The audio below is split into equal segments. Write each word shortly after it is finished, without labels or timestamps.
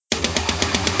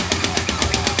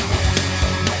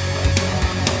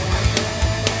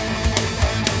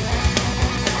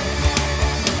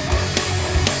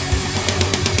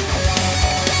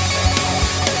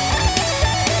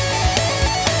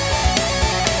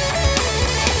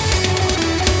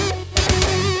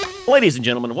Ladies and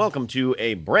gentlemen, welcome to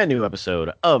a brand new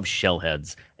episode of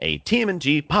Shellheads, a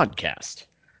TMNT podcast.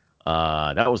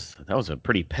 That was a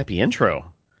pretty peppy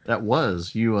intro. That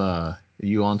was you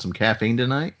on some caffeine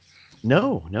tonight?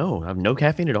 No, I have no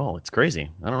caffeine at all. It's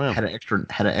crazy. I don't know. Had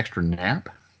an extra nap?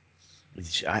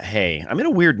 Hey, I'm in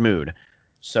a weird mood.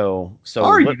 So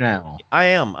Are you now? I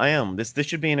am. This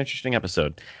should be an interesting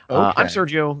episode. I'm Okay.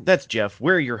 Sergio. That's Jeff.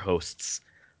 We're your hosts.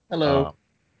 Hello.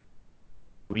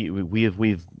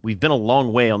 We've been a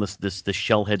long way on this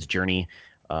Shellheads journey,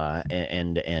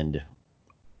 and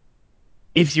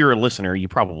if you're a listener, you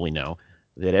probably know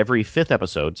that every fifth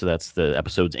episode, so that's the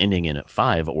episodes ending in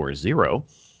 5 or 0,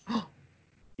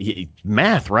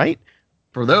 math, right?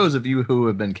 For those of you who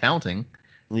have been counting,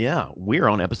 Yeah, we're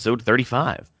on episode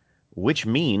 35, which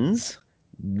means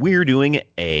we're doing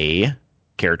a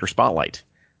character spotlight.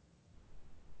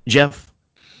 Jeff,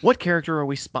 what character are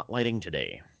we spotlighting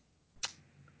today?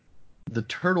 the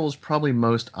Turtles' probably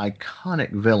most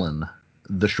iconic villain,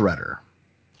 the Shredder.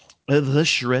 The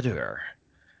Shredder.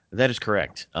 That is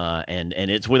correct, and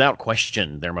it's without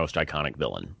question their most iconic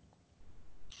villain.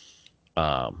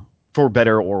 For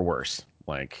better or worse,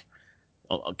 like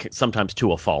sometimes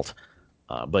to a fault.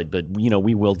 But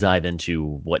we will dive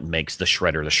into what makes the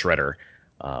Shredder,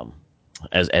 um,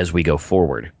 as we go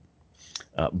forward.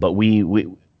 But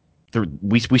we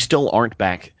still aren't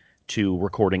back to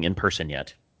recording in person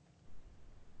yet.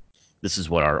 This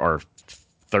is what our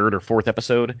third or fourth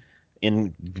episode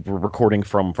in recording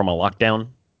from a lockdown.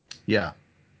 Yeah.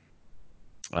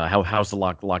 How's the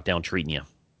lockdown treating you?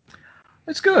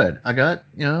 It's good.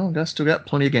 Still got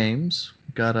plenty of games.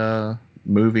 Got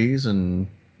movies and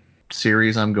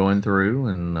series I'm going through,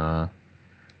 and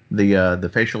the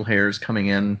facial hair is coming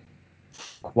in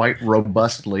quite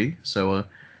robustly. So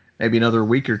maybe another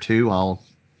week or two, I'll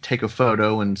take a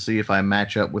photo and see if I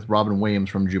match up with Robin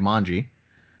Williams from Jumanji.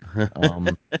 Um,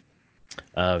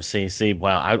 See,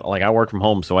 wow. I work from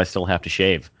home, so I still have to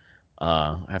shave.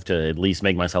 I have to at least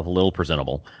make myself a little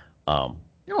presentable. Um,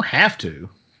 you don't have to.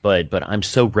 but I'm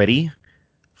so ready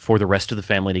for the rest of the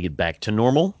family to get back to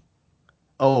normal.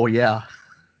 Oh yeah.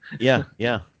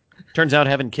 Yeah. Turns out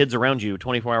having kids around you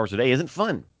 24 hours a day isn't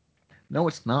fun. No,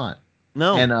 it's not.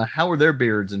 No. And how are their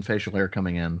beards and facial hair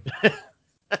coming in?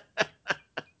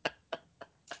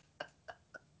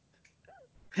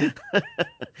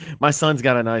 My son's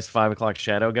got a nice 5 o'clock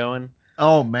shadow going.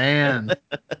 Oh man,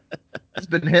 it's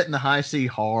been hitting the high C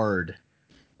hard.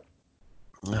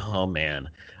 Oh man.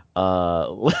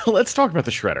 Let's talk about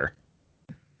the Shredder.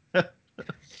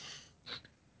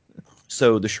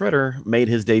 So the Shredder made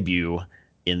his debut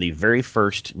in the very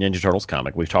first Ninja Turtles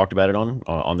comic. We've talked about it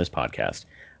on this podcast,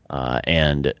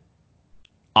 and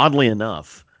oddly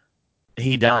enough,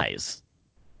 he dies.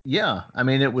 Yeah, I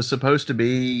mean it was supposed to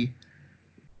be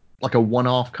like a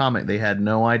one-off comic. They had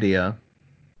no idea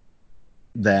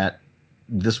that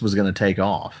this was going to take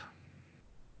off.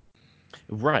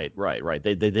 Right.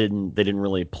 They didn't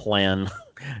really plan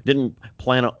didn't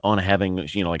plan on having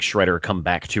like Shredder come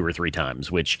back 2 or 3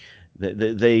 times, which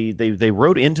they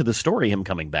wrote into the story him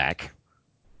coming back,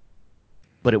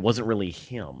 but it wasn't really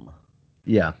him.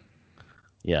 Yeah.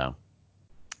 Yeah,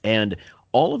 and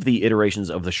all of the iterations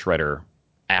of the Shredder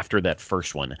after that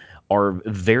first one are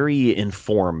very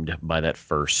informed by that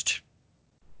first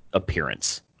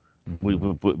appearance.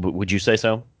 Would you say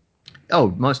so? Oh,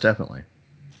 most definitely.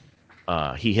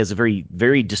 He has a very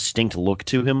very distinct look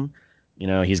to him.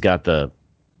 He's got the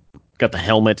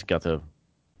helmet, got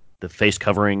the face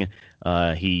covering.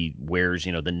 He wears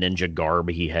the ninja garb.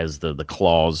 He has the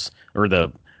claws or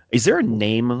the. Is there a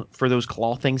name for those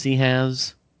claw things he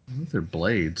has? I think they're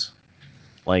blades.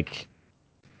 Like,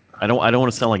 I don't want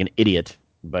to sound like an idiot,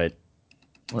 but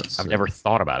Let's I've see. never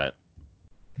thought about it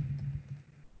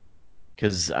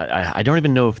because I don't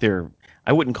even know if they're.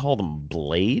 I wouldn't call them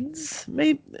blades,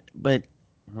 maybe, but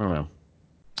I don't know.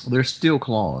 They're steel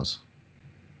claws.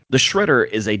 The Shredder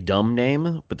is a dumb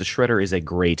name, but the Shredder is a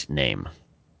great name.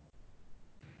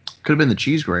 Could have been the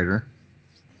cheese grater.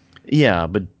 Yeah,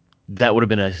 but that would have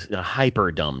been a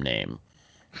hyper dumb name.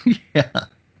 Yeah.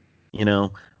 You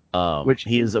know, Which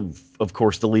he is of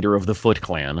course the leader of the Foot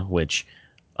Clan, which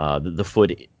the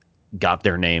Foot got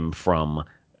their name from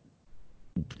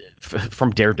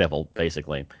Daredevil,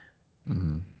 basically,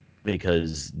 mhm.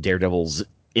 because Daredevil's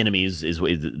enemies is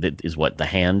what, the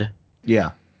Hand.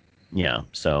 Yeah. Yeah,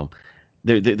 so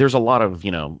there's a lot of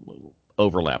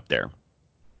overlap there.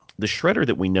 The Shredder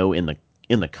that we know in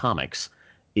the comics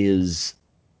is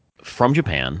from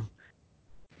Japan.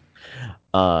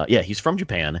 Yeah, he's from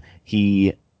Japan.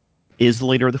 He is the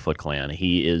leader of the Foot Clan.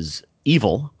 He is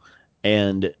evil,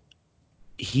 and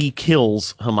he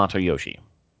kills Hamato Yoshi.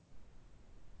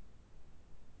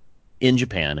 in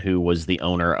Japan who was the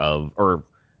owner of, or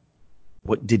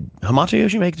what did Hamato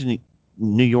Yoshi make it to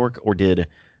New York, or did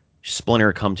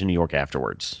Splinter come to New York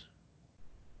afterwards?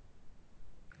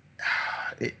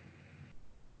 It,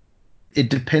 it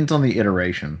depends on the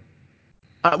iteration.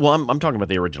 Well, I'm talking about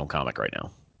the original comic right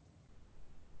now.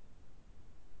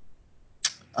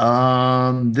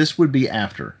 This would be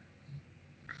after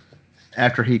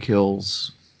he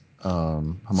kills So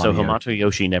Hamato Yoshi. Hamato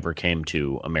Yoshi never came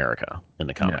to America in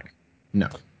the No, comic. no.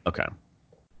 Okay.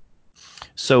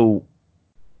 So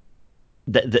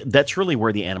that's really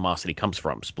where the animosity comes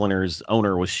from. Splinter's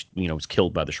owner was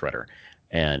killed by the Shredder,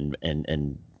 and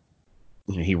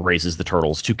he raises the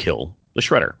turtles to kill the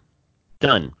Shredder.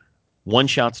 Done. One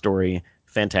shot story.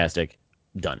 Fantastic.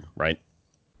 Done. Right.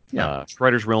 Yeah.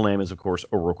 Shredder's real name is of course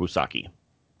Oroku Saki.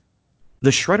 The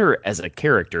Shredder as a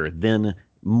character then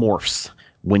morphs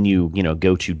when you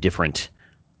go to different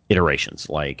iterations.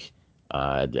 Like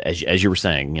as you were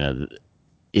saying,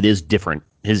 it is different.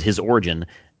 His origin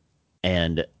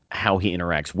and how he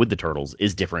interacts with the turtles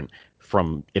is different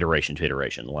from iteration to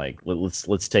iteration. Like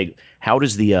let's take, how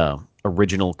does the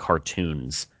original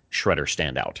cartoons Shredder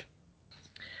stand out?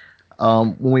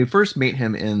 When we first meet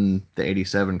him in the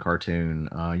 '87 cartoon,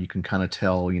 you can kind of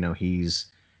tell, he's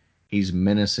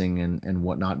menacing and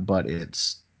whatnot, but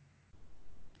it's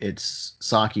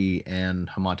Saki and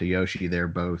Hamato Yoshi. They're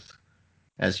both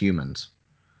as humans.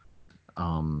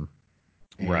 Um,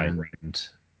 Right. and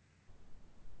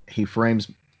he frames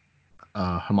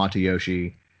Hamato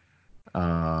Yoshi,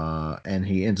 and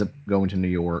he ends up going to New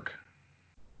York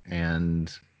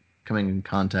and coming in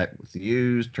contact with the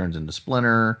Used, turns into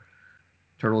Splinter,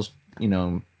 Turtles,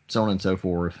 so on and so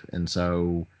forth. And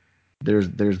so there's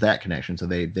that connection. So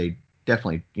they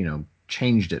definitely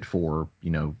changed it for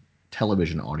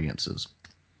television audiences.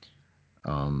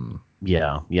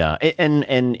 Yeah, yeah,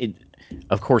 and it,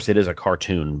 of course, it is a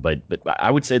cartoon, but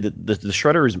I would say that the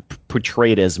Shredder is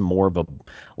portrayed as more of a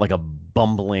like a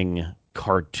bumbling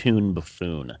cartoon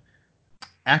buffoon.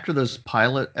 After those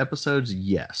pilot episodes,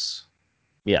 yes,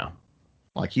 Yeah,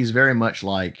 like he's very much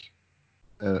like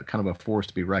kind of a force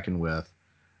to be reckoned with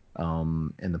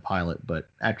in the pilot. But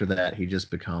after that, he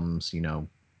just becomes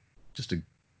just a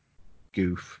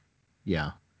goof.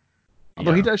 Yeah.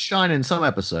 Although he yeah. does shine in some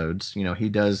episodes, he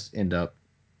does end up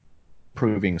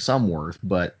proving some worth,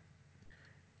 but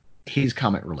he's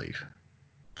comic relief.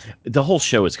 The whole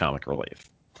show is comic relief.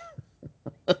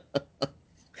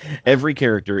 Every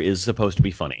character is supposed to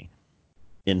be funny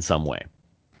in some way.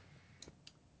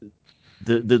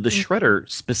 The Shredder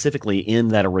specifically in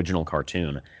that original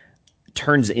cartoon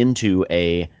turns into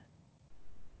a A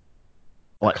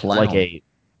like clown. a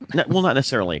well, not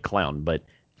necessarily a clown, but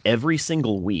every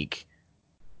single week,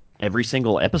 every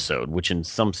single episode, which in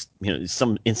some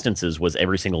instances was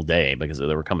every single day because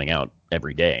they were coming out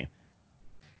every day.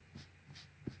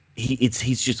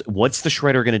 He's just, what's the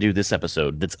Shredder going to do this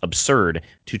episode that's absurd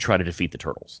to try to defeat the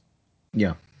turtles?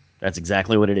 Yeah. That's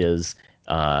exactly what it is.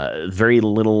 Very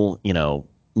little,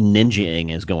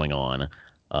 ninjaing is going on.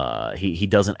 He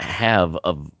doesn't have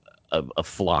a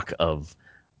flock of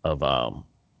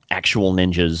actual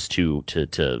ninjas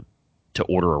to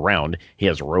order around. He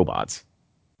has robots.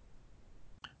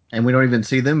 And we don't even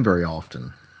see them very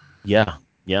often. Yeah,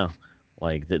 yeah.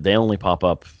 Like they only pop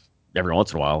up every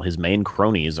once in a while. His main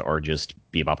cronies are just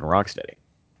Bebop and Rocksteady.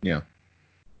 Yeah.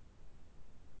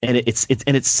 And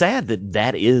it's sad that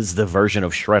that is the version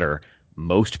of Shredder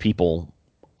most people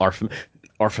are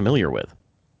are familiar with.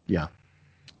 Yeah.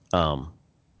 Um,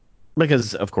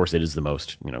 because of course it is the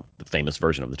most the famous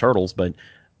version of the Turtles. But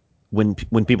when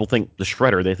people think the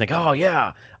Shredder, they think, oh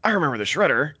yeah, I remember the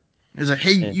Shredder. It's like,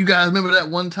 hey, And, you guys remember that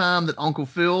one time that Uncle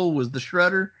Phil was the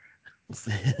Shredder?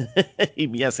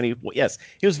 yes, he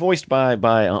was voiced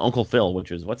by Uncle Phil,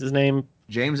 which is what's his name,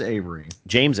 James Avery.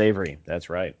 James Avery. That's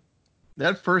right.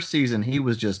 That first season, he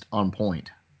was just on point.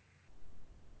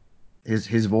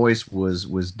 His voice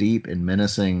was deep and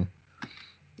menacing,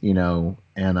 and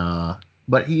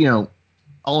but he,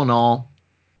 all in all,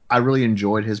 I really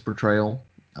enjoyed his portrayal.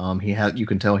 You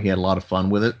can tell he had a lot of fun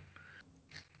with it.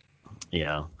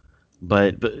 Yeah,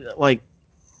 but like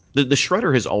the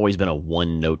Shredder has always been a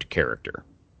one note character.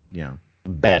 Yeah.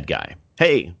 Bad guy.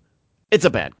 Hey, it's a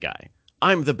bad guy.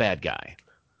 I'm the bad guy.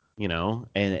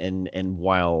 And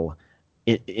while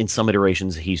in some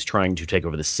iterations he's trying to take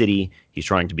over the city, he's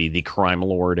trying to be the crime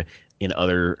lord. In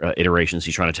other iterations,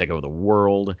 he's trying to take over the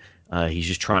world. He's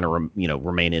just trying to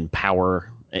remain in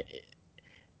power.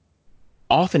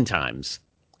 Oftentimes,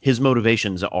 his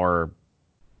motivations are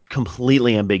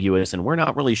completely ambiguous, and we're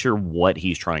not really sure what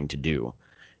he's trying to do,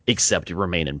 except to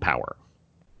remain in power.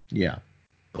 Yeah.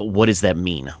 But what does that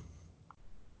mean?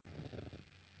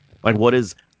 Like, what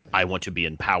does "I want to be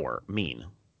in power" mean?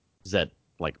 Is that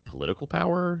like political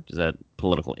power? Is that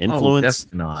political Oh, influence?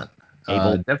 definitely not.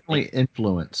 Able? Definitely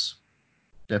influence.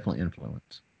 Definitely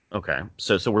influence. Okay,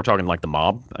 so we're talking like the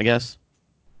mob, I guess.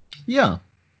 Yeah,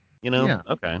 You know? yeah.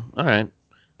 Okay, all right.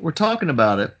 We're talking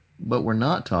about it, but we're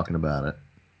not talking about it.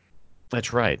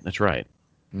 That's right. That's right.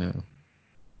 Yeah,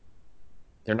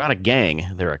 They're not a gang;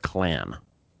 they're a clan.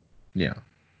 yeah.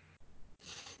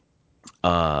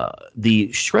 The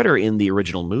Shredder in the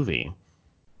original movie,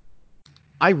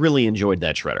 I really enjoyed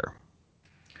that Shredder.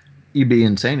 You'd be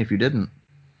insane if you didn't.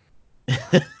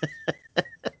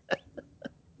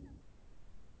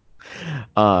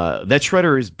 That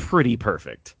Shredder is pretty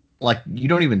perfect. Like you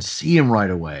don't even see him right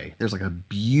away. There's like a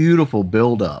beautiful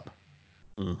build up,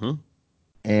 Hmm.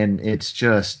 and it's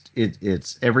just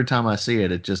it's every time I see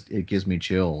it, it gives me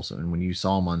chills. And when you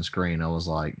saw him on screen, I was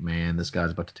like, man, this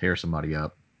guy's about to tear somebody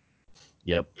up.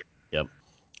 Yep. Yep.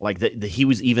 Like he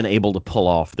was even able to pull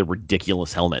off the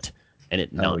ridiculous helmet and it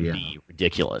Oh not yeah, be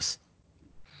ridiculous.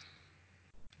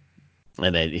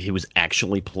 And that he was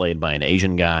actually played by an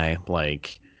Asian guy.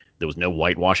 Like there was no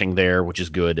whitewashing there, which is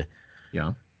good.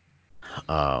 yeah.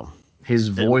 Uh, His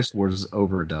and voice was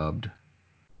overdubbed.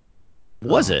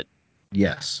 was Um, it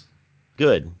yes.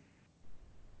 good?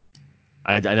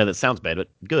 I know that sounds bad, but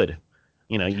good.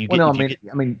 You know, you Well, get no, if you get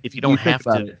I mean, if you you don't think have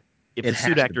about to it, if it the suit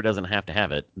has to actor be. doesn't have to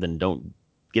have it, then don't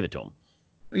give it to him.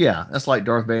 Yeah, that's like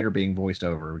Darth Vader being voiced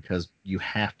over because you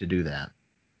have to do that.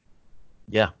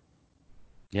 Yeah,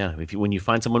 yeah. If you when you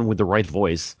find someone with the right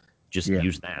voice, just Yeah,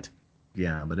 use that.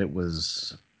 yeah. But it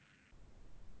was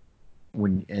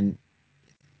and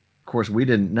of course we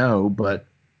didn't know, but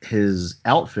his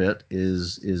outfit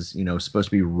is supposed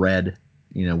to be red,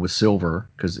 with silver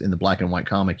because in the black and white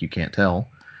comic you can't tell.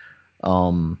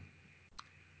 Um,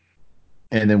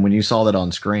 and then when you saw that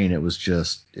on screen,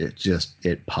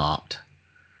 it popped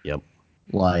Yep.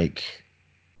 like,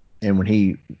 and when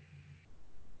he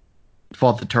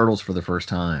fought the turtles for the first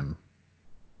time,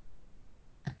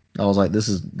 I was like, this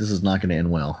is not going to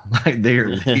end well. Like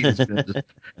he's going to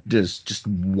just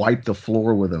wipe the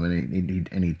floor with him,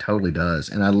 and he totally does.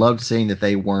 And I loved seeing that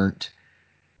they weren't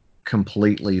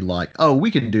completely like, oh,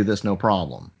 we can do this no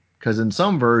problem. Because in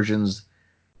some versions,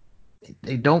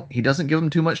 they don't. He doesn't give them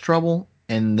too much trouble,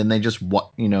 and then they just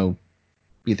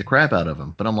beat the crap out of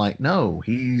him. But I'm like, no,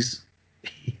 he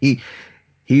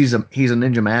he's a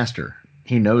ninja master.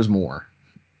 He knows more.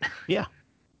 Yeah.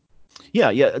 Yeah,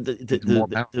 yeah. He's more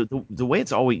powerful. The way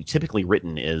it's always typically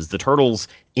written is the turtles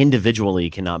individually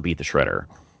cannot beat the Shredder.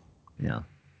 Yeah,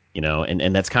 You know,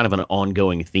 and that's kind of an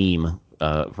ongoing theme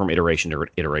from iteration to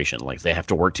iteration. Like they have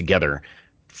to work together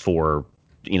for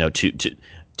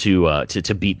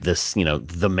to beat this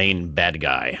the main bad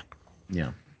guy.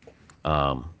 yeah.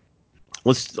 I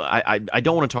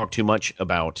don't want to talk too much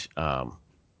about the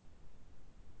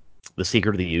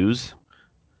Secret of the Ooze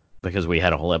because we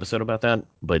had a whole episode about that,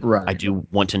 but I Right. do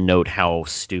want to note how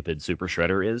stupid Super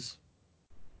Shredder is.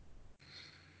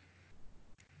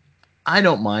 I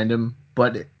don't mind him,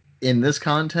 but in this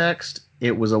context,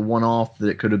 it was a one-off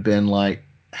that could have been like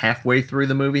halfway through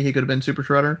the movie. He could have been Super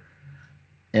Shredder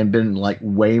and been like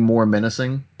way more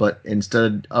menacing. But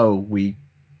instead, oh, we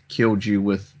killed you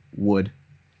with wood.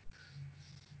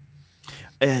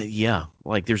 Yeah,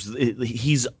 like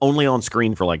he's only on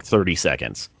screen for like 30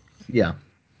 seconds, Yeah,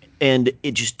 and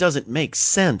it just doesn't make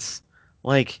sense.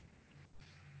 Like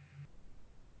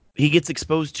he gets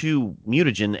exposed to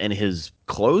mutagen and his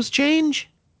clothes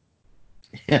change.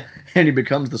 yeah, and he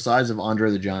becomes the size of Andre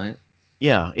the Giant,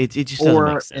 Yeah, it just doesn't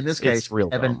make or in sense. this It's case,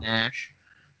 real Kevin dumb. Nash.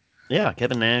 Yeah,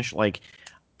 Kevin Nash. Like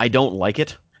I don't like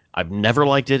it. I've never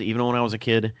liked it, even when I was a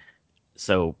kid.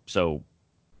 So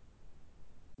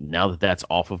now that that's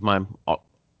off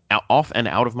and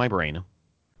out of my brain,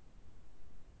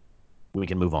 we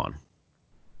can move on.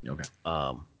 Okay,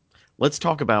 Um, let's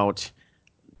talk about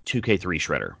 2K3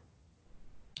 Shredder.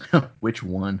 which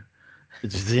one?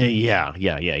 Yeah.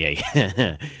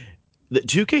 The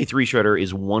 2K3 Shredder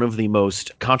is one of the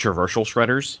most controversial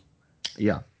Shredders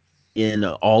Yeah, in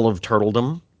all of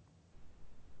Turtledom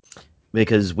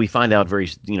because we find out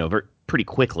pretty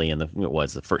quickly in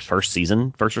the first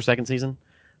season, first or second season,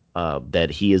 that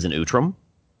he is an Utrum.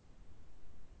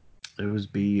 it was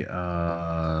be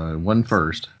one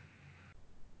first.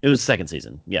 It was second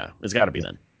season. Yeah, it's got to be Yeah,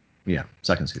 then. yeah,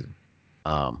 second season.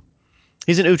 Um,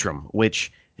 he's an Utrum,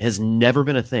 which has never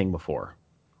been a thing before.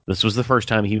 This was the first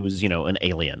time he was, an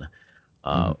alien. Hmm.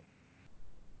 Uh,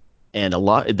 and a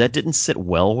lot that didn't sit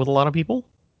well with a lot of people.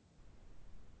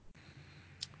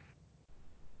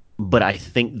 But I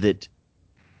think that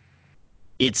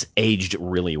it's aged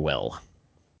really well.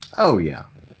 Oh yeah,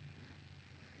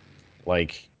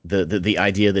 Like the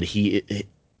idea that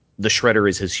the Shredder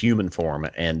is his human form,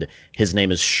 and his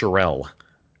name is Shirel,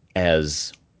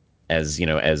 as as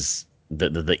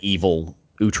the evil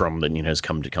Utrum that has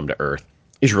come to Earth,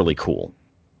 is really cool.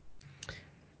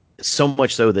 So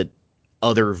much so that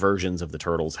other versions of the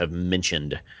Turtles have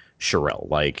mentioned Shirel,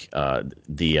 like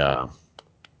the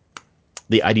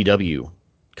IDW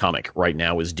comic right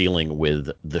now is dealing with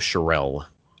the Shirel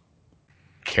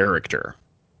character.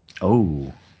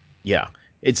 Oh, Yeah,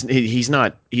 he's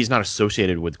not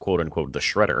associated with quote unquote the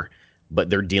Shredder, but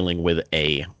they're dealing with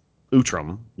a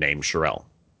Utrum named Shirel.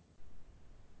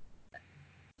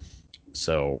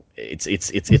 So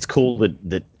it's cool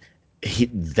that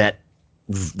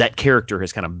character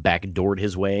has kind of backdoored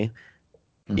his way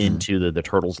hmm. into the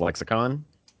Turtles lexicon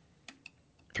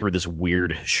through this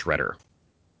weird Shredder.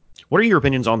 What are your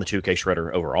opinions on the 2K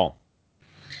Shredder overall?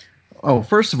 Oh,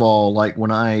 first of all, like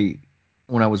when I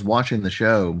was watching the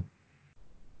show,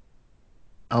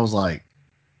 I was like,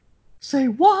 "Say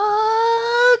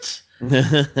what?"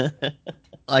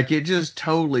 Like it just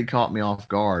totally caught me off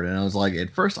guard, and I was like, at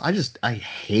first, I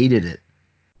hated it.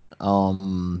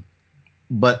 Um,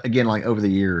 but again, like over the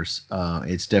years,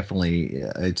 it's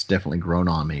definitely grown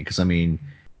on me because I mean,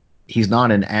 he's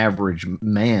not an average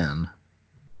man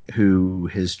who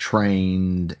has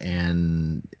trained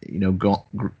and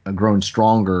grown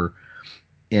stronger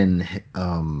in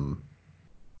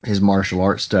his martial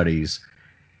arts studies.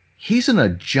 He's in a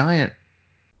giant,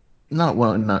 not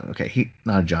well, not okay. He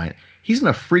not a giant. He's in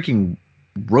a freaking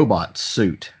robot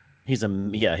suit. He's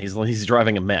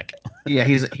driving a mech. Yeah,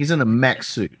 he's in a mech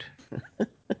suit,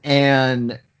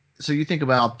 and so you think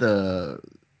about the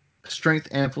strength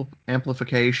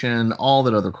amplification, all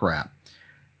that other crap,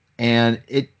 and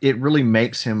it really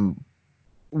makes him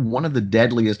one of the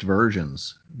deadliest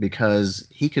versions because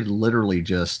he could literally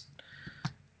just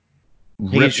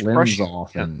He rip just crush limbs you.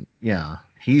 off, Yeah. and yeah,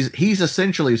 he's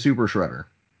essentially Super Shredder.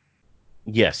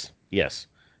 Yes, yes.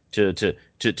 To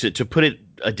put it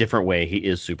a different way, he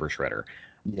is Super Shredder.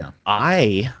 Yeah,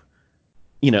 I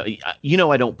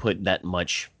I don't put that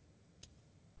much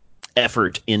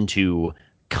effort into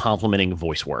complimenting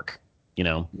voice work. You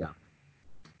know, yeah,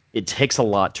 it takes a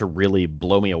lot to really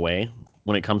blow me away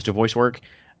when it comes to voice work.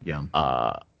 yeah.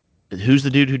 Uh, who's the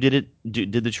dude who did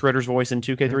the Shredder's voice in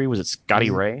 2K3? Was it Scotty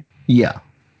Is it? Ray? Yeah,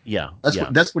 Yeah, that's yeah,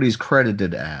 what he's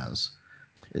credited as.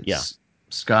 yeah. It's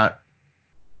Scott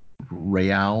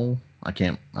Real. I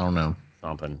don't know.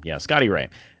 Something. Yeah, Scotty Ray.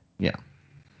 Yeah.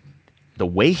 The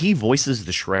way he voices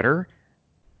the Shredder,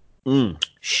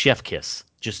 chef kiss.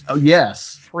 Just Oh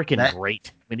yes. freaking That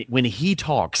great. When he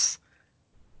talks,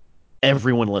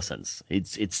 everyone listens.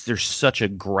 It's there's such a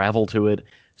gravel to it,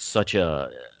 such a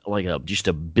like a just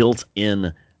a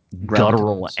built-in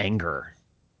guttural gravitas. anger.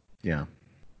 Yeah.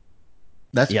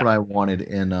 That's Yeah, what I wanted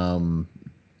in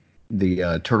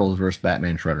the Turtles versus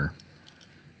Batman Shredder.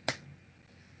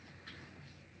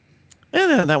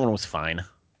 and that one was fine.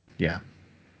 Yeah.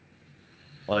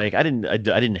 Like I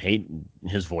didn't hate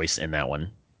his voice in that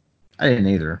one. I didn't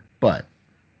either, but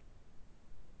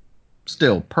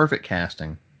still perfect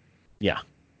casting. Yeah,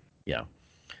 yeah.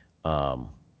 Um,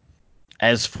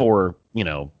 as for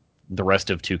the rest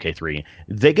of 2K3,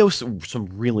 they go some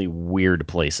really weird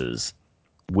places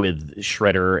with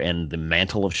Shredder and the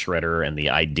mantle of Shredder and the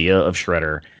idea of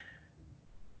Shredder.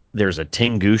 There's a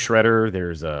Tengu Shredder.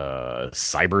 There's a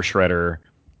Cyber Shredder.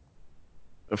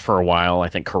 For a while, I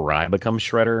think Karai becomes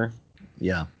Shredder.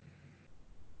 Yeah.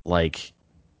 Like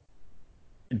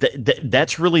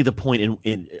that's really the point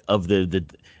of the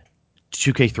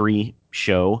 2K3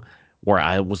 show where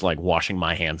I was like washing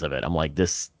my hands of it. I'm like,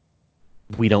 this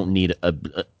we don't need a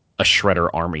Shredder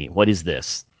army. What is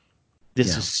this?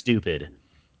 This Yeah. is stupid.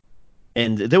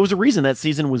 And there was a reason that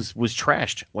season was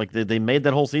trashed. Like they made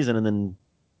that whole season and then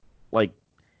like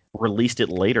released it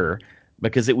later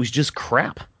because it was just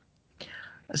crap.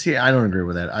 See, I don't agree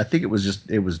with that. I think it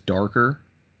was darker,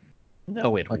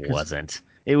 No, it like cause wasn't.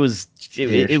 It was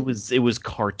ish. it was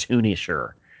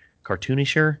cartoonisher.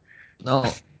 Cartoonisher? No,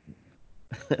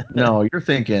 no, you're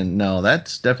thinking no.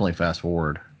 That's definitely fast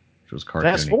forward, which was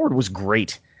Fast cartoony. Forward was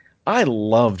great. I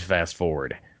loved Fast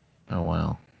Forward. Oh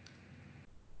wow.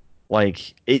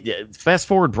 Like Fast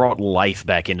Forward brought life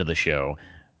back into the show.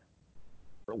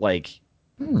 Like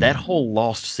that Hmm. whole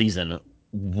lost season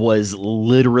was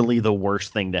literally the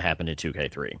worst thing to happen to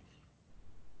 2K3.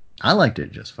 I liked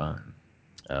it just fine,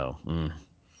 Oh,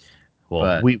 well,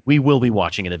 but we will be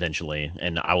watching it eventually,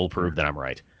 and I will prove that I'm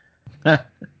right.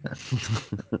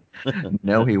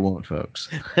 no, he won't, folks.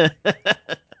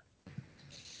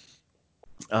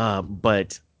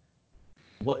 But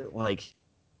what like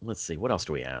let's see, what else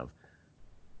do we have?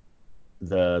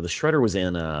 The Shredder was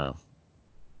in.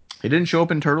 He didn't show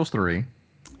up in Turtles 3.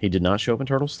 He did not show up in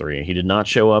Turtles 3. He did not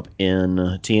show up in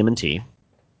TMNT.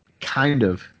 Kind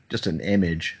of just an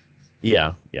image,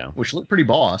 Yeah, yeah, which looked pretty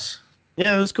boss.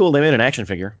 yeah. It was cool. They made an action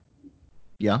figure,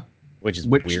 Yeah. which is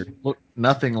Which weird. looked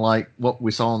nothing like what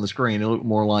we saw on the screen. It looked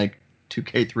more like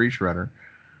 2K3 Shredder.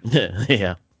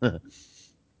 Yeah.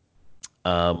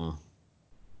 Um.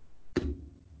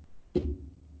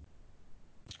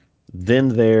 Then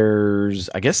there's,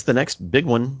 I guess, the next big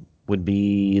one would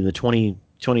be the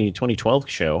 2012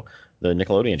 show, the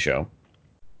Nickelodeon show.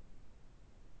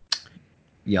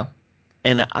 Yeah.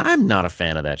 And I'm not a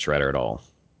fan of that Shredder at all.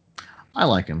 I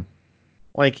like him.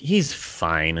 Like, he's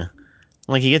fine.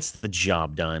 Like, he gets the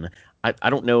job done.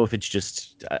 I don't know if it's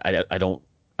just I don't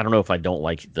know if I don't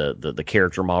like the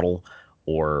character model,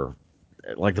 or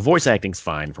like the voice acting's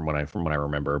fine from what I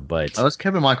remember, but Oh, it's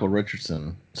Kevin Michael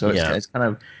Richardson. So yeah. it's kind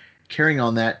of carrying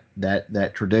on that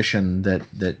tradition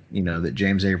that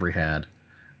James Avery had,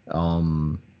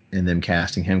 um, in them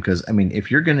casting him. Because I mean, if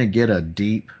you're gonna get a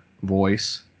deep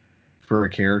voice for a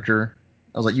character,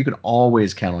 I was like, you can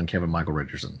always count on Kevin Michael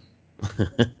Richardson.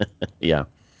 Yeah.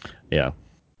 Yeah.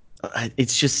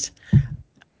 It's just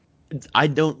I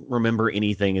don't remember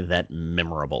anything that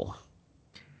memorable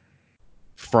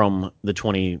from the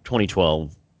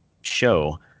 2012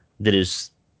 show that is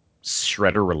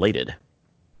Shredder related.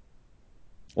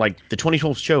 Like the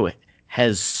 2012 show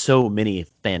has so many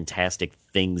fantastic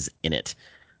things in it.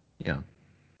 Yeah.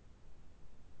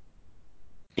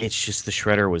 It's just the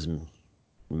Shredder was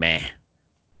meh.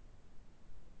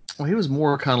 Well, he was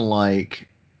more kind of like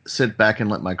sit back and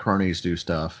let my cronies do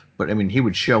stuff. But I mean, he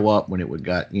would show up when it would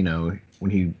got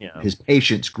when Yeah. his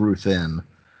patience grew thin.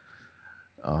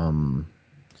 Um,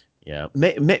 Yeah.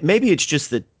 Maybe it's just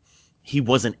that he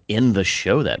wasn't in the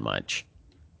show that much.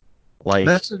 Like,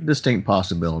 that's a distinct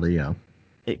possibility. Yeah.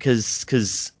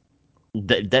 because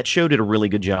that show did a really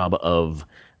good job of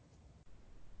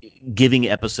giving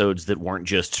episodes that weren't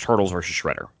just Turtles versus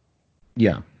Shredder.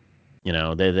 Yeah. You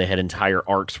know, they had entire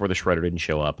arcs where the Shredder didn't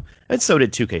show up, and so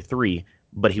did 2K3,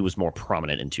 but he was more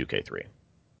prominent in 2K3.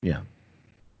 Yeah.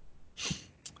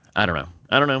 I don't know.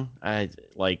 I don't know. I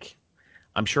like.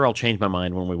 I'm sure I'll change my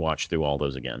mind when we watch through all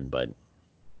those again, but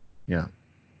Yeah.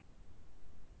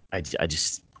 I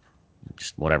just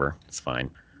whatever. It's fine.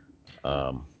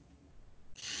 Um,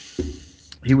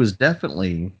 He was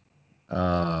definitely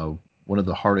uh, one of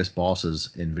the hardest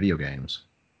bosses in video games.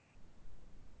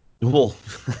 well,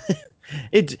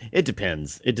 it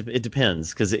depends. It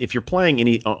depends because if you're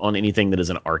playing on anything that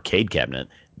is an arcade cabinet,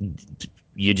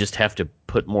 you just have to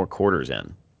put more quarters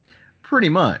in. Pretty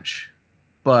much.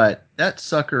 But that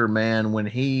sucker, man, when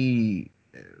he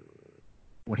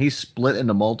split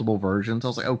into multiple versions, I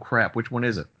was like, oh crap, which one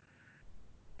is it?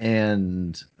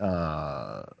 And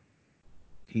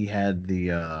he had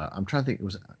the I'm trying to think,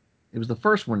 it was the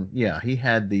first one. Yeah, he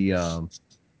had the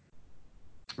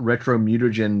retro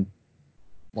mutagen,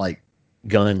 like,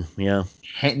 Gun, yeah.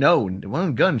 no,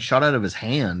 one gun shot out of his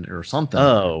hand or something.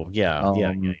 Oh, yeah, yeah, yeah,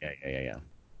 Um, yeah, yeah, yeah, yeah.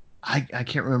 I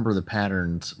can't remember the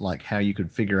patterns, like how you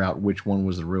could figure out which one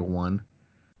was the real one.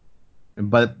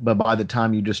 But by the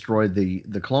time you destroyed the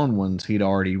clone ones, he'd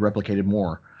already replicated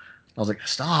more. I was like,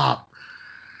 stop.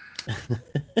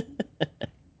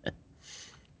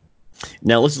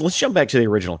 Now let's jump back to the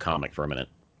original comic for a minute.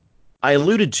 I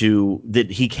alluded to that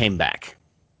he came back.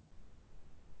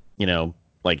 You know,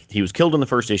 like he was killed in the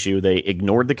first issue. They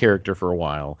ignored the character for a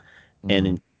while, and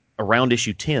Hmm. around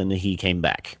issue 10, he came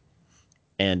back.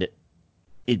 And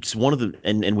it's one of the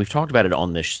and we've talked about it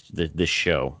on this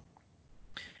show.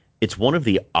 It's one of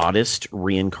the oddest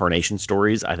reincarnation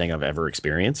stories I think I've ever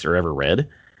experienced or ever read.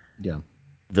 Yeah.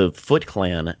 The Foot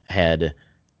Clan had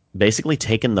basically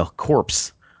taken the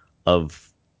corpse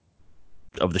of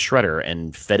the Shredder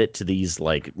and fed it to these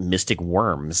like mystic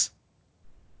worms,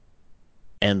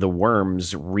 and the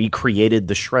worms recreated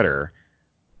the Shredder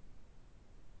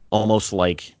almost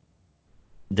like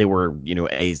they were,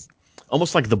 a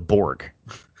almost like the Borg.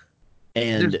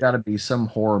 There's And got to be some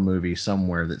horror movie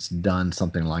somewhere that's done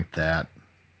something like that.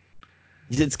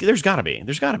 there's got to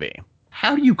be.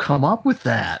 How do you come up with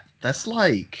that? That's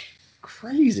like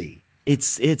crazy.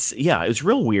 It's yeah, it's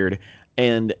real weird,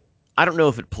 and I don't know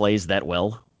if it plays that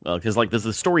well because like there's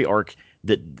the story arc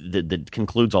that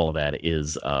concludes all of that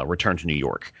is Return to New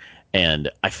York, and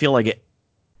I feel like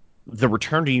the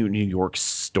Return to New York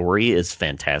story is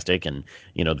fantastic, and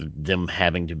them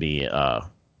having to be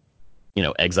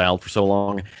exiled for so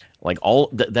long, like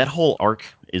that whole arc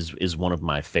is one of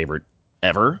my favorite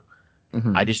ever.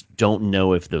 Hmm. I just don't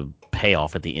know if the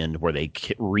payoff at the end where they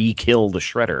re-kill the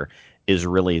Shredder is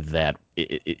really that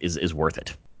is worth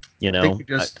it. You know,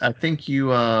 I think you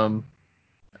Well,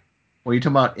 you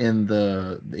talking about in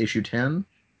the issue 10?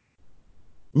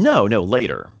 no,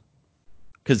 later,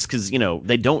 because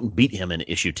they don't beat him in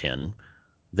issue 10.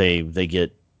 They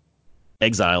get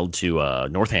exiled to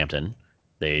Northampton.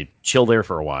 They chill there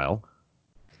for a while,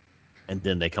 and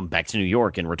then they come back to New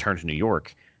York and return to New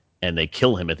York, and they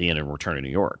kill him at the end and return to New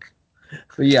York.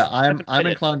 But yeah, I'm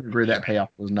inclined to agree that payoff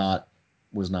was not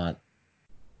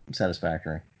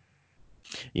satisfactory.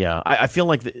 Yeah, I feel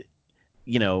like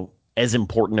as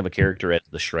important of a character as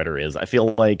the Shredder is, I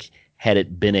feel like had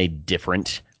it been a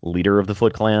different leader of the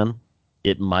Foot Clan,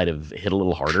 it might have hit a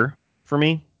little harder for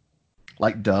me.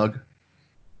 Like Doug.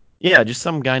 Yeah, just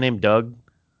some guy named Doug.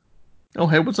 Oh,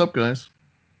 hey, what's up, guys?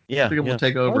 I Yeah, think I'm yeah. gonna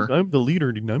take over. I'm the leader.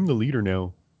 I'm the leader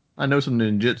now. I know some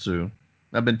ninjutsu.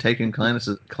 I've been taking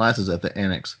classes at the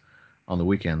annex on the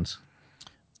weekends.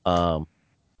 Um,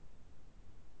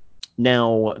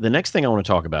 Now the next thing I want to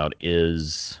talk about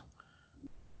is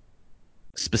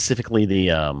specifically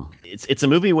it's a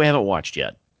movie we haven't watched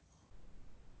yet.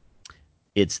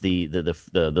 It's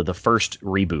the first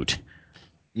reboot.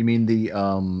 You mean the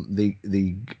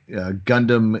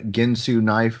Gundam Ginsu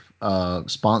knife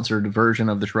sponsored version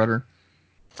of the Shredder?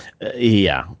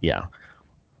 Yeah, yeah.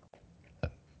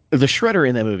 The Shredder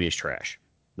in that movie is trash.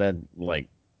 That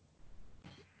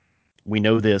we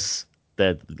know this.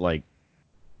 That's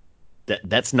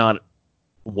not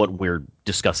what we're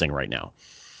discussing right now.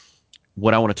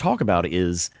 What I want to talk about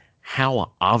is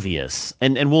how obvious,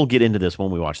 and we'll get into this when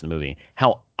we watch the movie,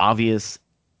 how obvious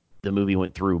the movie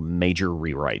went through major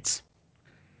rewrites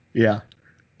Yeah,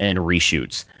 and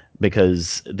reshoots.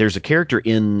 Because there's a character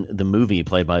in the movie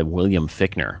played by William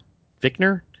Fichtner.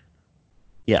 Fichtner? I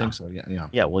Yeah. think so. Yeah, yeah.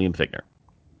 Yeah, William Fichtner.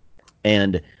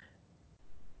 And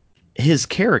his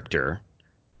character,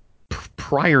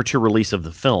 prior to release of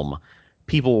the film,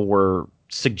 people were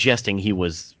suggesting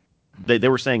they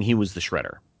were saying he was the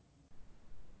Shredder.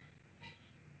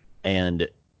 And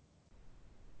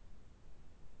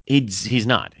he's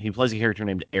not. He plays a character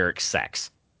named Eric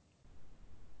Sachs,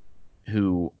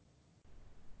 who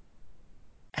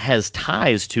has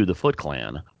ties to the Foot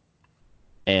Clan,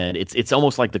 and it's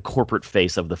almost like the corporate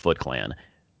face of the Foot Clan.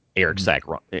 Eric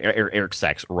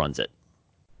Sachs runs it.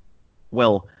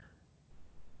 Well,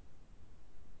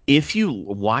 if you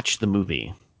watch the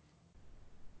movie,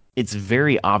 it's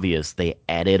very obvious they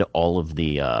added all of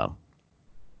the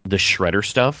Shredder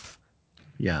stuff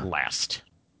Yeah. last.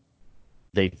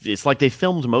 It's like they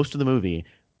filmed most of the movie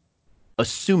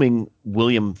assuming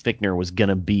William Fichtner was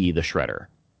gonna be the Shredder,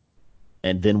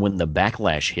 and then when the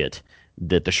backlash hit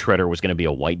that the Shredder was gonna be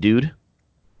a white dude,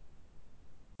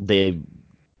 they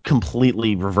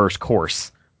completely reversed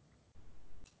course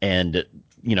and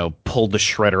pulled the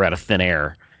Shredder out of thin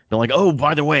air. They're like, oh,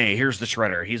 by the way, here's the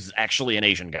Shredder. He's actually an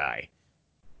Asian guy.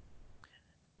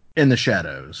 In the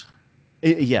shadows.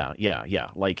 Yeah, yeah, yeah.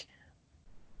 Like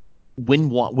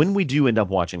when we do end up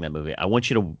watching that movie, I want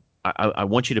you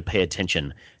to pay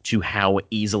attention to how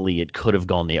easily it could have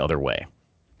gone the other way.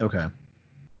 Okay.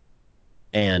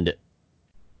 And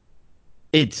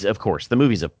it's, of course, the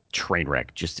movie's a train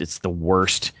wreck. Just it's the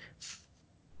worst,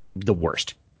 the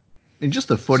worst. And just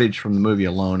the footage from the movie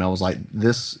alone, I was like,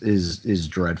 this is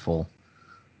dreadful.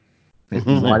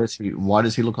 Why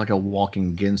does he look like a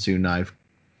walking Ginsu knife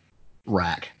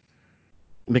rack?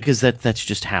 Because that's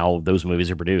just how those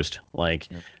movies are produced. Like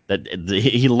that,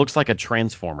 he looks like a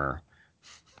transformer.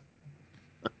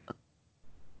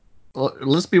 Well,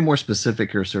 let's be more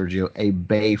specific here, Sergio. A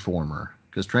Bayformer,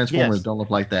 because Transformers Yes, don't look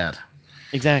like that.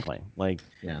 exactly. Like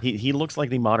Yeah. he looks like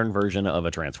the modern version of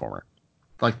a transformer.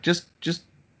 Like just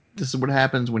this is what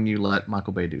happens when you let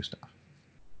Michael Bay do stuff.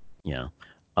 Yeah.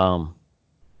 Um,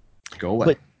 Go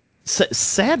away. but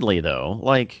sadly though,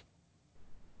 like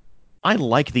I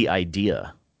like the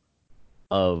idea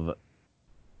of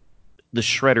the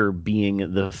Shredder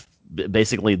being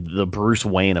basically the Bruce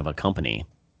Wayne of a company,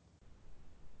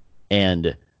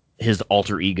 and his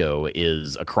alter ego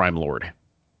is a crime lord.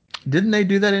 Didn't they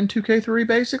do that in 2K3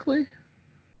 basically?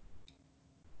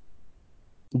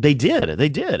 They did. They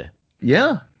did.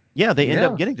 Yeah. Yeah, they end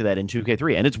up Yeah. getting to that in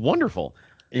 2K3, and it's wonderful.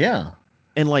 Yeah.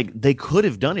 And like they could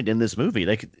have done it in this movie.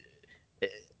 They could.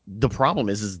 The problem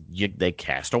they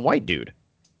cast a white dude.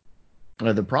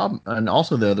 The problem, and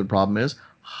also the other problem is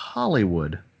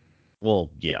Hollywood. Well,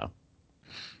 yeah,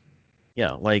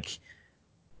 yeah. Like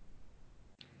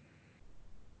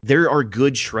there are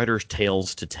good Shredder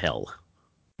tales to tell,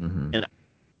 Mm-hmm.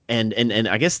 and and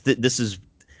I guess this is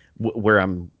where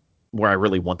I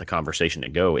really want the conversation to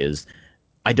go is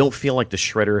I don't feel like the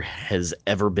Shredder has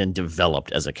ever been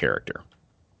developed as a character.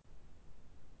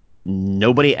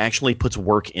 Nobody actually puts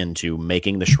work into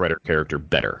making the Shredder character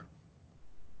better.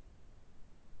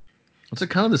 It's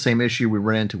kind of the same issue we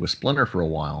ran into with Splinter for a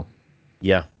while.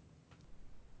 Yeah.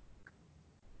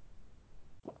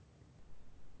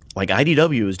 Like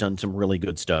IDW has done some really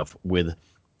good stuff with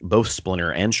both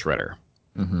Splinter and Shredder.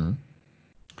 Mm-hmm.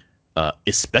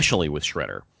 Especially with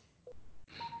Shredder.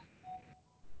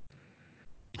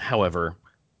 However,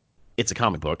 it's a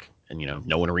comic book, and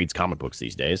no one reads comic books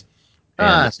these days. And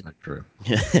That's not true.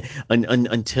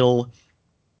 until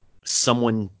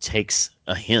someone takes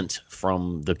a hint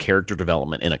from the character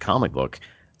development in a comic book,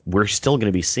 we're still going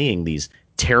to be seeing these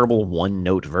terrible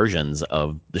one-note versions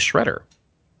of the Shredder.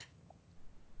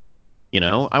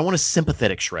 I want a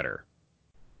sympathetic Shredder.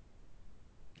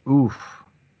 Oof.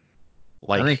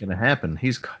 Like, that ain't gonna happen.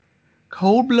 He's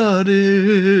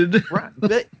cold-blooded. right,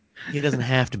 but he doesn't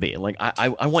have to be. Like,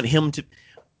 I want him to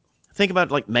think about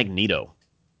like Magneto.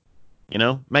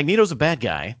 Magneto's a bad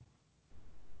guy,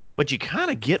 but you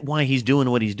kind of get why he's doing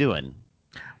what he's doing.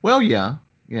 Well, yeah.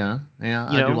 I do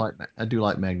You know,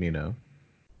 like Magneto.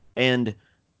 and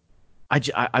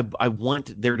I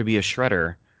want there to be a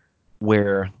Shredder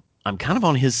where I'm kind of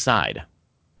on his side,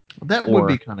 That would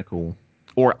be or kind of cool.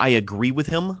 or I agree with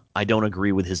him. I don't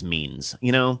agree with his means.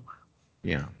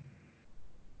 Yeah.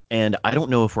 And I don't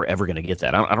know if we're ever going to get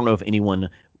that. I don't know if anyone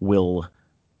will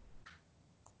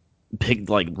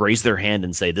raise their hand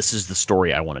and say, "This is the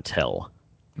story I want to tell."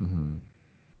 Mm-hmm.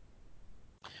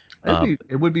 Uh,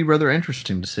 It would be rather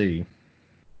interesting to see.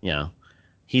 yeah,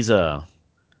 he's a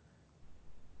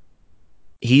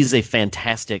he's a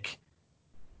fantastic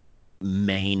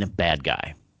main bad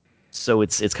guy. So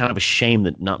it's kind of a shame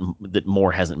that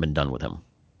more hasn't been done with him.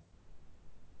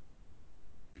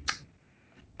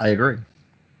 I agree.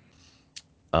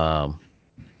 Um,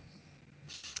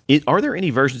 are there any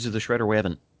versions of the Shredder we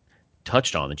haven't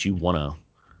touched on that you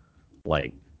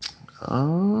like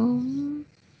Um.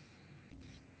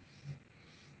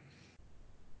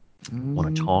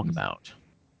 want to talk mm, about?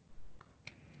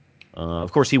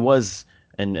 Of course, he was,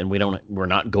 and we're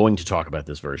not going to talk about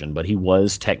this version, but he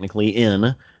was technically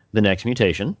in the Next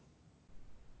Mutation.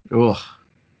 Ugh.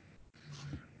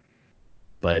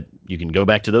 But you can go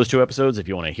back to those two episodes if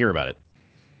you want to hear about it.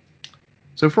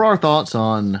 So for our thoughts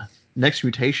on Next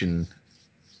Mutation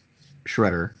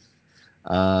Shredder,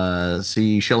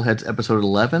 see Shellhead's episode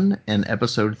 11 and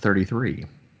episode 33.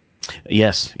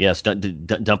 Yes, yes. Dive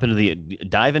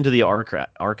into the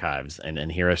archives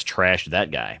and hear us trash that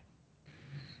guy.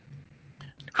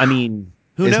 I mean,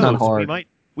 who It's not knows? We hard.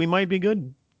 might be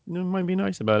good. We might be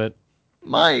nice about it.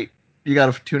 Might. You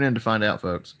got to tune in to find out,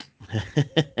 folks.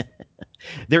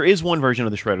 There is one version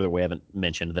of the Shredder that we haven't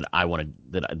mentioned that I want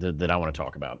to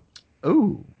talk about,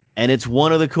 Ooh. and it's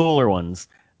one of the cooler ones.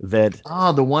 That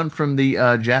Ah, the one from the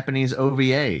Japanese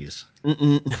OVAs.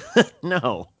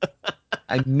 no,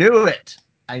 I knew it.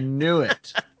 I knew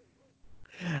it.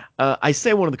 I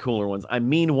say one of the cooler ones. I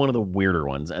mean one of the weirder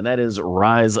ones, and that is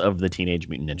Rise of the Teenage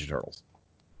Mutant Ninja Turtles.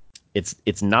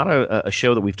 It's not a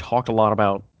show that we've talked a lot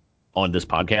about on this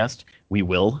podcast. We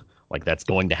will, like, that's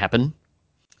going to happen.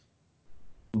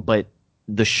 But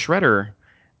the Shredder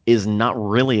is not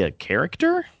really a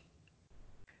character.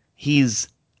 He's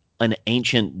an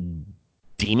ancient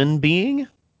demon being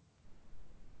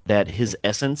that his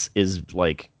essence is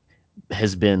like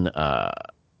has been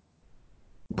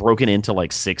broken into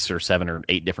like 6 or 7 or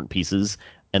 8 different pieces,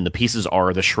 and the pieces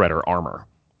are the Shredder armor.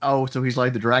 Oh, so he's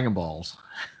like the Dragon Balls.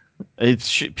 It's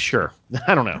sure.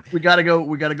 I don't know. We gotta go.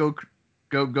 We gotta go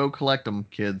collect them,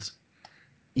 kids.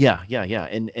 Yeah.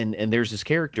 And there's this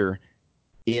character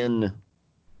in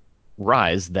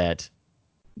Rise that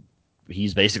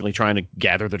he's basically trying to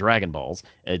gather the Dragon Balls.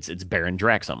 It's Baron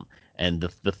Draxum, and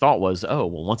the thought was, oh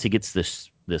well, once he gets this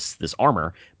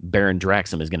armor, Baron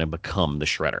Draxum is going to become the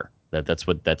Shredder.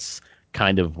 That's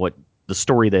kind of what the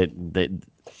story that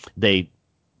they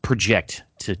project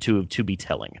to be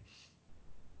telling.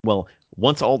 Well,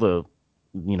 once all the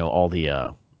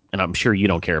and I'm sure you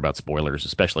don't care about spoilers,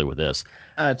 especially with this.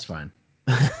 That's fine.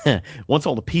 Once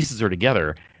all the pieces are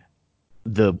together,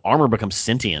 the armor becomes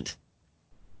sentient.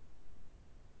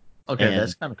 Okay, And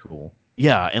that's kind of cool.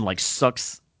 yeah, and like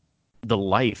sucks the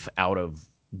life out of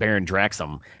Baron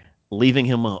Draxum, leaving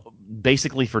him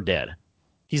basically for dead.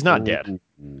 He's not dead,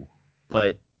 Ooh.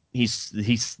 but it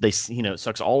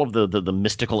sucks all of the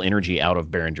mystical energy out of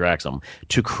Baron Draxum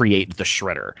to create the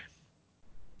Shredder.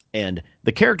 And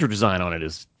the character design on it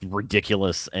is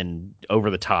ridiculous and over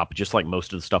the top, just like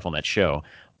most of the stuff on that show.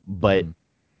 But Mhm.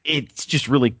 it's just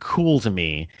really cool to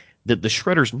me that the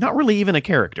Shredder's not really even a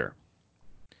character.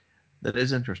 That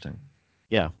is interesting.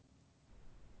 Yeah.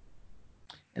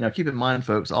 And now keep in mind,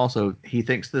 folks, also he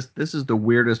thinks this is the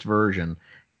weirdest version.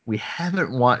 We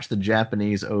haven't watched the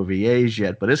Japanese OVAs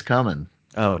yet, but it's coming.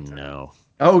 Oh no.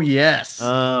 Oh yes.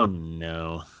 Oh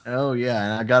no. Oh yeah,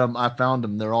 and I got them. I found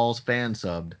them. They're all fan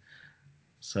subbed.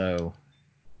 So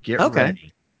get Okay.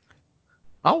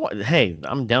 ready. Hey,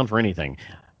 I'm down for anything.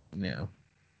 Yeah,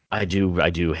 I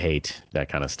do hate that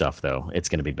kind of stuff though. It's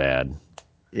gonna be bad.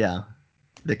 yeah.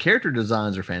 The character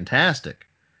designs are fantastic,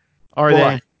 Are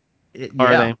they? but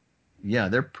Are yeah, they? yeah,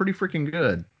 they're pretty freaking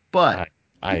good. But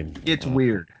I I it's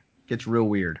weird. Gets real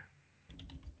weird.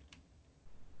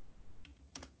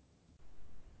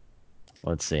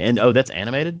 let's see. And oh, that's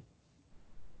animated?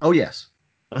 Oh yes.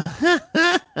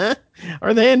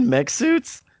 Are they in mech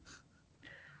suits?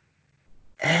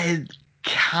 And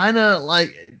kind of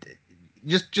like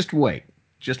just wait.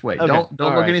 Just wait. Okay. Don't All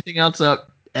look right. anything else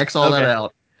up. X all that Okay.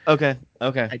 out. Okay.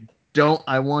 Okay.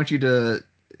 I want you to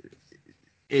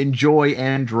enjoy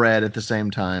and dread at the same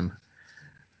time.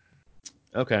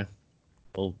 Okay.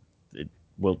 We'll it,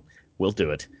 we'll we'll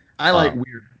do it. I like Um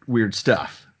weird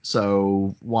stuff.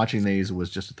 So watching these was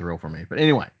just a thrill for me. But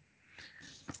anyway,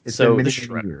 it's been so the many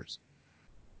Shredder. years.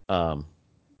 Um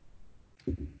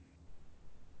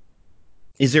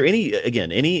is there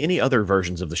any other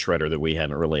versions of the Shredder that we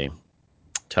haven't really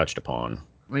touched upon?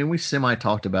 I mean, we semi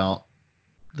talked about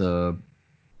the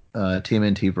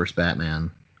TMNT versus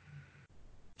Batman.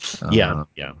 Yeah, Uh,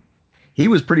 yeah. he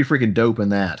was pretty freaking dope in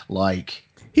that. Like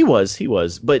He was,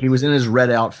 but he was in his red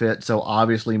outfit, so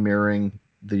obviously mirroring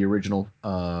the original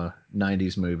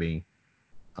 '90s movie.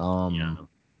 yeah. Um,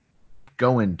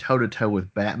 Going toe to toe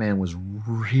with Batman was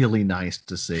really nice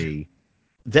to see.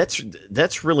 That's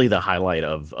that's really the highlight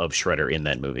of Shredder in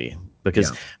that movie because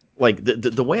Yeah, like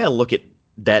the way I look at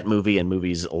that movie and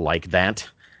movies like that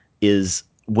is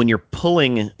when you're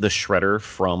pulling the Shredder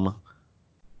from,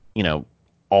 you know,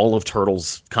 all of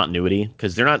Turtles continuity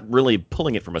because they're not really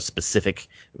pulling it from a specific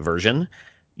version.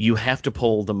 You have to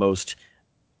pull the most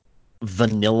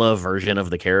vanilla version of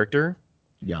the character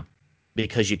yeah,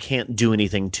 because you can't do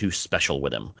anything too special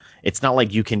with him. It's not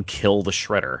like you can kill the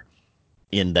Shredder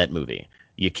in that movie.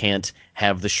 You can't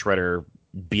have the Shredder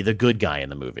be the good guy in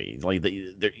the movie. Like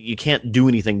you can't do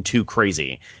anything too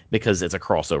crazy because it's a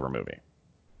crossover movie.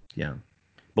 yeah.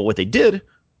 But what they did,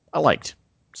 I liked.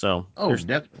 So Oh, there's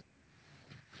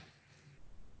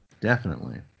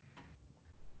definitely.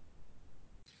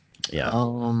 yeah.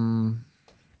 Um,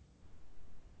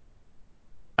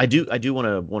 I do want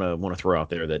to throw out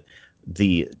there that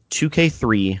the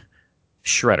 2K3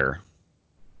 Shredder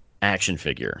action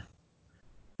figure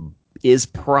is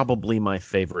probably my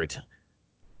favorite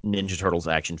Ninja Turtles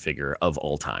action figure of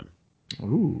all time.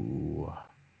 ooh,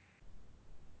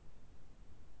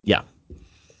 Yeah,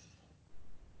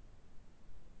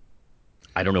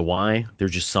 I don't know why.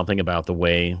 There's just something about the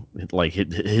way, like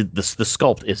the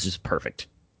sculpt is just perfect.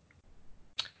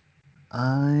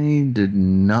 I did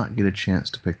not get a chance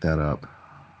to pick that up.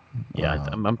 Yeah,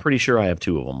 I'm pretty sure I have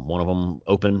two of them. One of them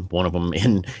open, one of them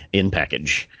in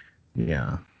package.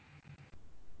 Yeah.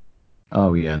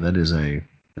 Oh yeah, that is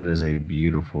a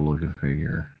beautiful looking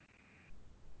figure.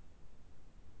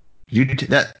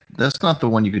 That's not the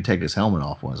one you could take his helmet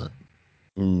off, was it?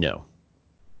 No,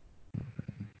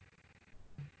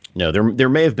 no, there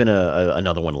may have been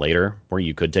another one later where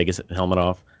you could take his helmet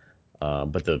off,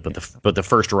 but the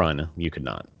first run you could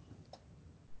not.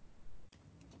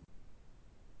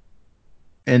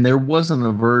 And there wasn't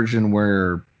a version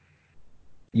where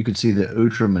you could see the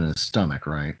Utrum in his stomach,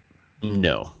 right?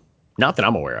 No, not that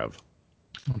I'm aware of.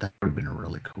 That would have been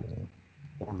really cool.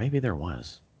 Or maybe there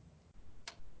was.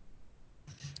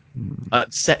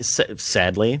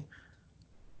 Sadly,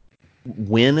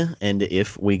 when and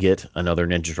if we get another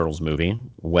Ninja Turtles movie,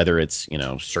 whether it's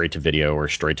straight to video or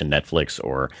straight to Netflix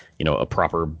or a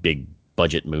proper big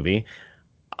budget movie,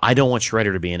 I don't want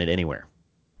Shredder to be in it anywhere.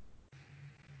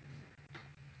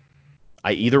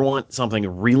 I either want something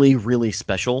really, really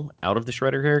special out of the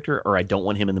Shredder character, or I don't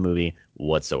want him in the movie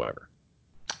whatsoever.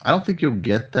 I don't think you'll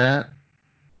get that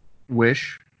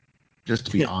wish, just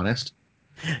to be honest,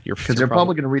 you're because you're they're probably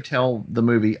probably going to retell the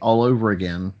movie all over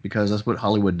again because that's what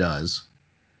Hollywood does.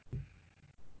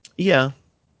 yeah.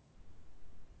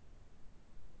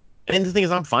 And the thing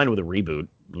is, I'm fine with a reboot.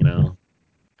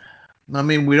 I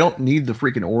mean, we don't need the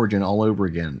freaking origin all over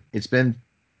again. It's been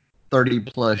 30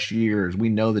 plus years. We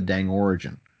know the dang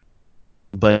origin.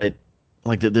 But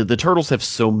like the turtles have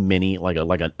so many like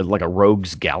a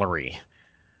rogues gallery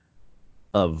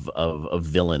of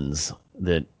villains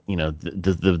that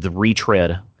the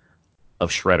retread of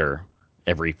Shredder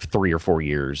every 3 or 4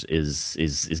 years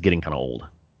is getting kind of old.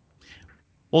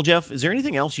 Well, Jeff, is there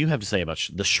anything else you have to say about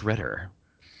the Shredder?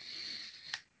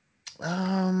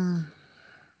 Um,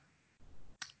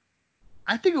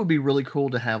 I think it would be really cool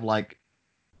to have like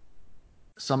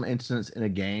some instance in a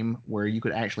game where you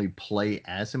could actually play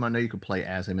as him. I know you could play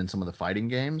as him in some of the fighting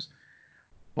games,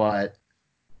 but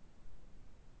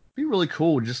it'd be really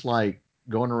cool just like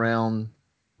going around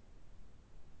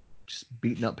just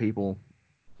beating up people,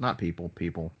 not people,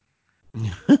 people.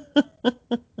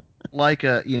 Like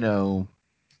I don't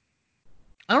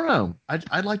know.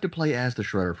 I'd like to play as the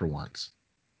Shredder for once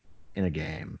in a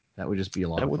game. That would just be a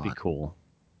lot That of would be fun. cool.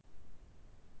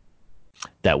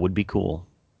 That would be cool.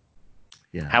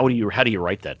 Yeah. How do you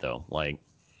write that though? Like,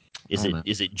 I is don't it know.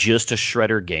 is it just a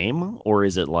Shredder game, or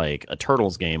is it like a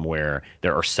Turtles game where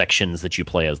there are sections that you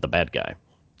play as the bad guy?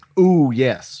 Ooh,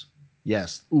 yes.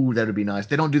 Yes. Ooh, that'd be nice.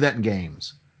 They don't do that in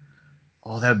games.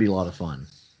 Oh, that'd be a lot of fun.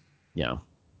 Yeah,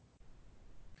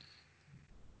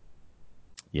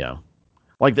 yeah.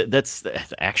 Like that's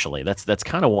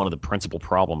kind of one of the principal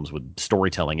problems with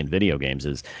storytelling in video games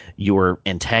is the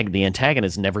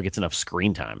antagonist never gets enough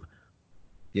screen time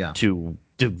Yeah. to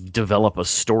develop a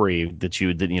story that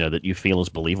you feel is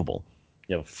believable.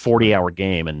 You have a Right. 40-hour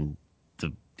game and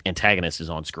the antagonist is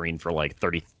on screen for like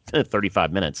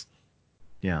 35 minutes.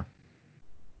 Yeah.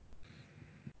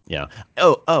 Yeah.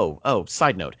 Oh.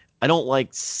 Side note: I don't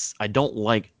like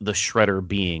the Shredder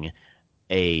being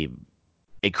a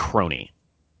a crony.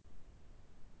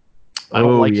 I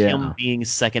don't Oh, like him yeah. being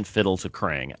second fiddle to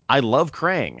Krang. I love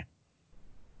Krang.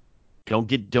 Don't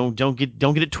get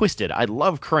it twisted. I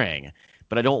love Krang,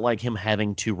 but I don't like him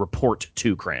having to report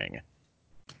to Krang.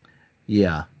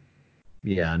 Yeah.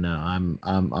 Yeah, no, I'm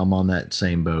on that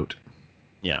same boat.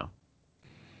 Yeah.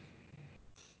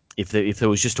 If there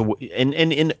was just and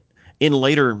in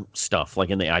later stuff like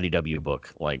in the IDW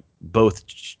book, like both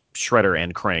Shredder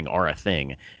and Krang are a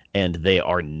thing, and they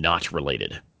are not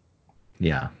related,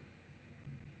 Yeah.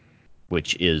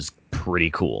 which is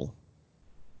pretty cool.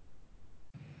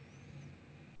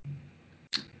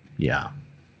 Yeah.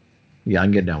 Yeah, I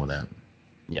can get down with that.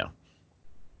 Yeah.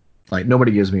 Like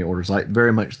nobody gives me orders. Like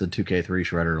very much the 2K3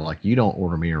 shredder. Like you don't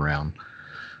order me around.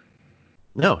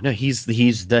 No, he's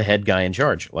the head guy in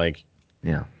charge. Like,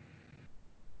 Yeah.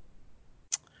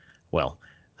 well,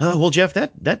 Jeff,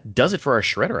 that does it for our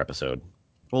Shredder episode.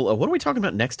 Well, what are we talking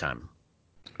about next time?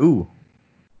 Ooh.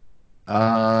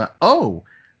 Oh,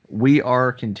 we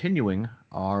are continuing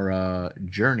our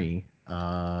journey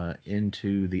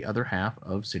into the other half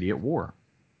of City at War.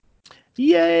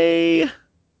 Yay!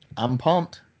 I'm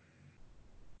pumped.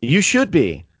 You should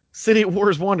be. City at War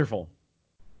is wonderful.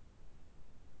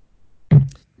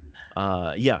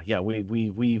 Yeah.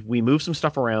 We moved some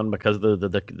stuff around because of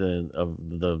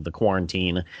the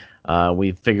quarantine.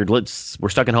 We figured we're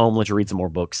stuck at home. Let's read some more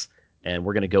books, and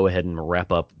we're gonna go ahead and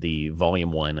wrap up the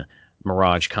Volume 1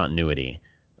 Mirage continuity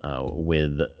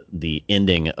with the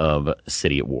ending of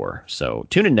City at War. So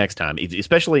tune in next time,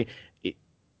 especially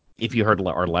if you heard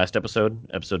our last episode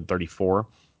 34,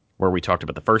 where we talked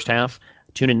about the first half.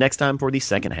 Tune in next time for the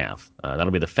second half.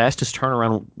 That'll be the fastest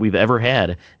turnaround we've ever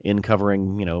had in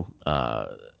covering,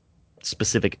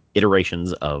 specific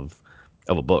iterations of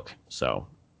a book. So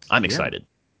I'm Yeah. excited.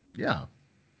 Yeah.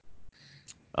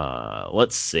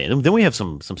 Let's see. And then we have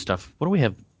some stuff. What do we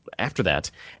have after that?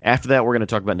 After that, we're going to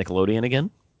talk about Nickelodeon again,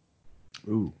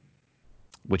 Ooh.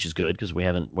 which is good because we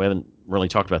haven't really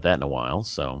talked about that in a while.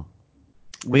 So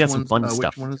we got some fun Which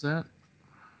stuff. one is that?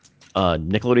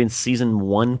 Nickelodeon season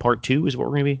 1, part 2 is what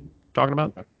we're going to be talking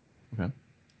about. Okay.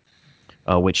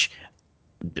 Okay. Which,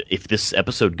 if this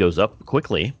episode goes up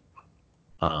quickly,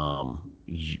 um,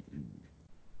 you,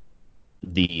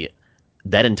 the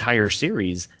that entire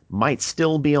series might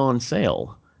still be on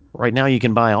sale. Right now, you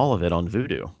can buy all of it on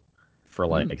Vudu for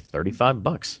Hmm. like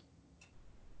 $35.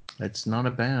 That's not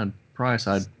a bad price.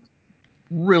 I'd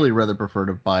really rather prefer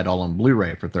to buy it all on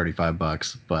Blu-ray for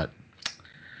 $35, but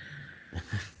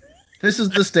this is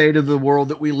the state of the world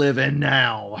that we live in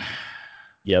now.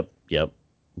 Yep.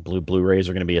 Blu-rays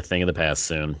are going to be a thing of the past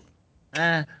soon.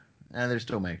 Eh, they're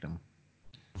still making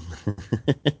them.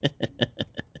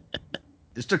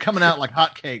 They're still coming out like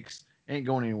hotcakes. Ain't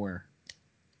going anywhere.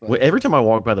 But Every time I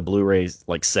walk by the Blu-rays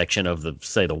like section of the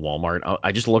Walmart,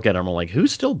 I just look at them. I'm like,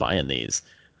 who's still buying these?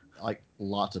 like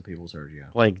lots of people's heard you.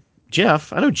 Like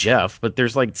Jeff, I know Jeff, but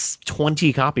there's like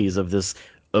 20 copies of this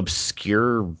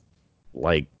obscure,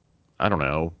 like, I don't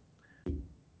know,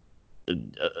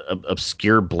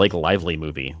 obscure Blake Lively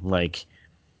movie. Like,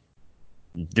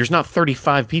 there's not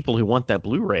 35 people who want that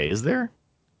Blu-ray, is there?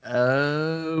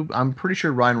 I'm pretty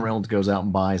sure Ryan Reynolds goes out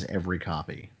and buys every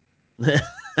copy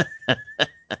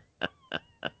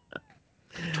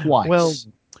Well, twice.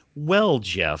 well,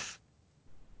 Jeff,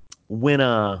 when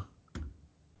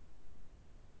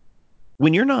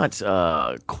When you're not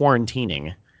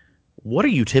quarantining, what are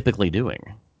you typically doing?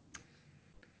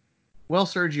 Well,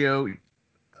 Sergio,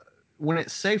 when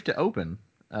it's safe to open,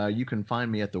 you can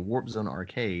find me at the Warp Zone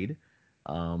Arcade,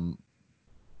 um,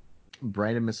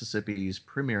 Brandon, Mississippi's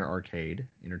premier arcade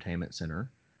entertainment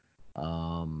center.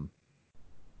 Um,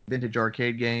 Vintage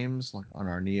arcade games like on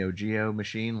our Neo Geo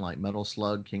machine, like Metal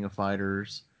Slug, King of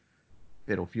Fighters,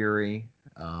 Fatal Fury,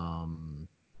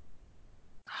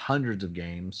 hundreds of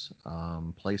games,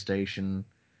 PlayStation,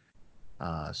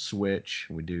 Switch.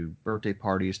 We do birthday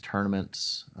parties,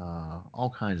 tournaments,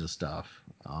 all kinds of stuff.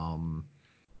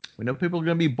 We know people are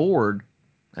going to be bored,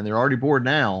 and they're already bored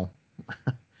now.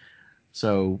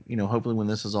 So, hopefully when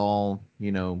this is all,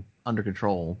 under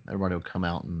control, everybody will come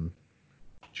out and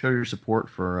show your support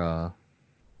for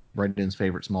Brendan's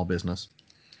favorite small business.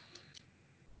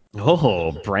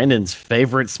 Oh, Brandon's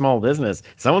favorite small business.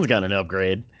 Someone's got an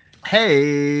upgrade.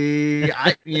 Hey,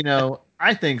 I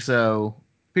think so.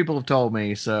 People have told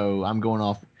me, so I'm going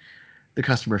off the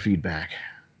customer feedback.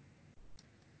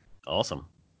 Awesome.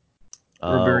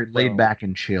 We're very laid back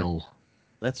and chill.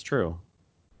 That's true.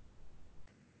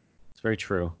 It's very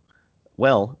true.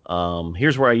 Well,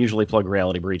 here's where I usually plug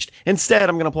Reality Breached. Instead,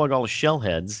 I'm going to plug all the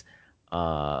Shellheads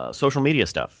social media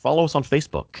stuff. Follow us on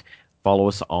Facebook. Follow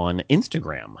us on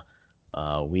Instagram.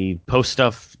 We post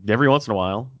stuff every once in a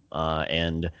while,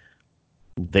 and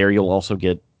there you'll also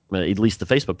get, at least the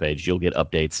Facebook page, you'll get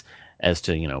updates as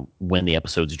to when the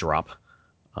episodes drop.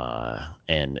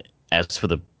 And as for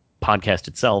the podcast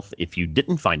itself, if you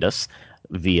didn't find us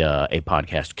via a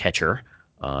podcast catcher,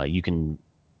 you can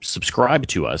subscribe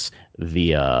to us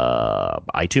via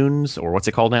iTunes, or what's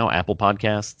it called now? Apple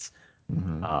Podcasts,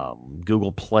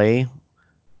 Google Play,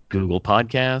 Google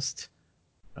Podcast,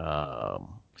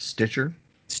 Stitcher,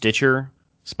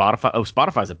 Spotify. Oh,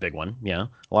 Spotify's a big one. Yeah,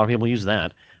 a lot of people use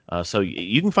that. So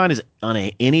you can find us on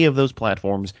any of those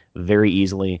platforms very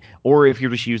easily. Or if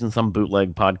you're just using some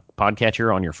bootleg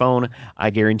podcatcher on your phone, I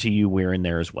guarantee you we're in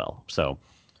there as well. So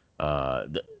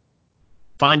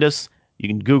find us. You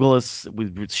can Google us.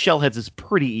 With Shellheads, it's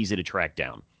pretty easy to track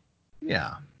down.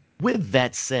 Yeah. With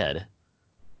that said,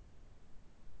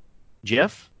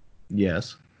 Jeff?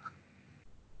 Yes.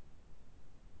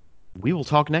 We will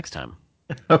talk next time.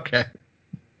 Okay.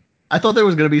 I thought there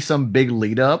was going to be some big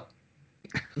lead up.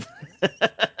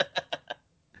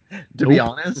 To be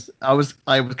honest, I was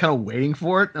kind of waiting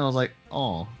for it, and I was like,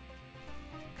 oh.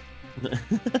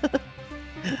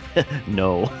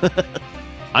 No.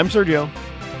 I'm Sergio.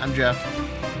 I'm Jeff.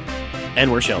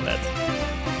 And we're Shellheads.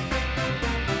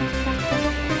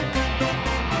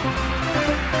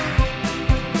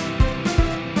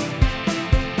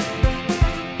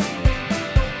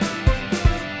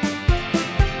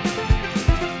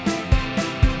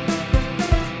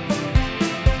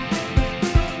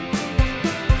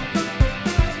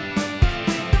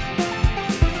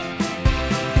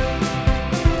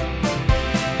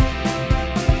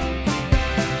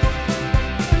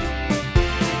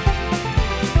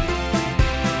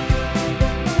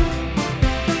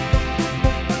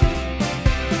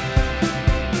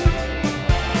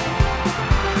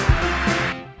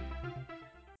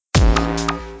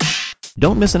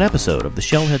 Don't miss an episode of the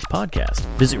Shellheads podcast.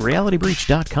 Visit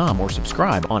realitybreach.com or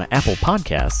subscribe on Apple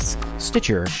Podcasts,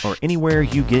 Stitcher, or anywhere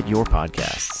you get your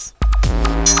podcasts.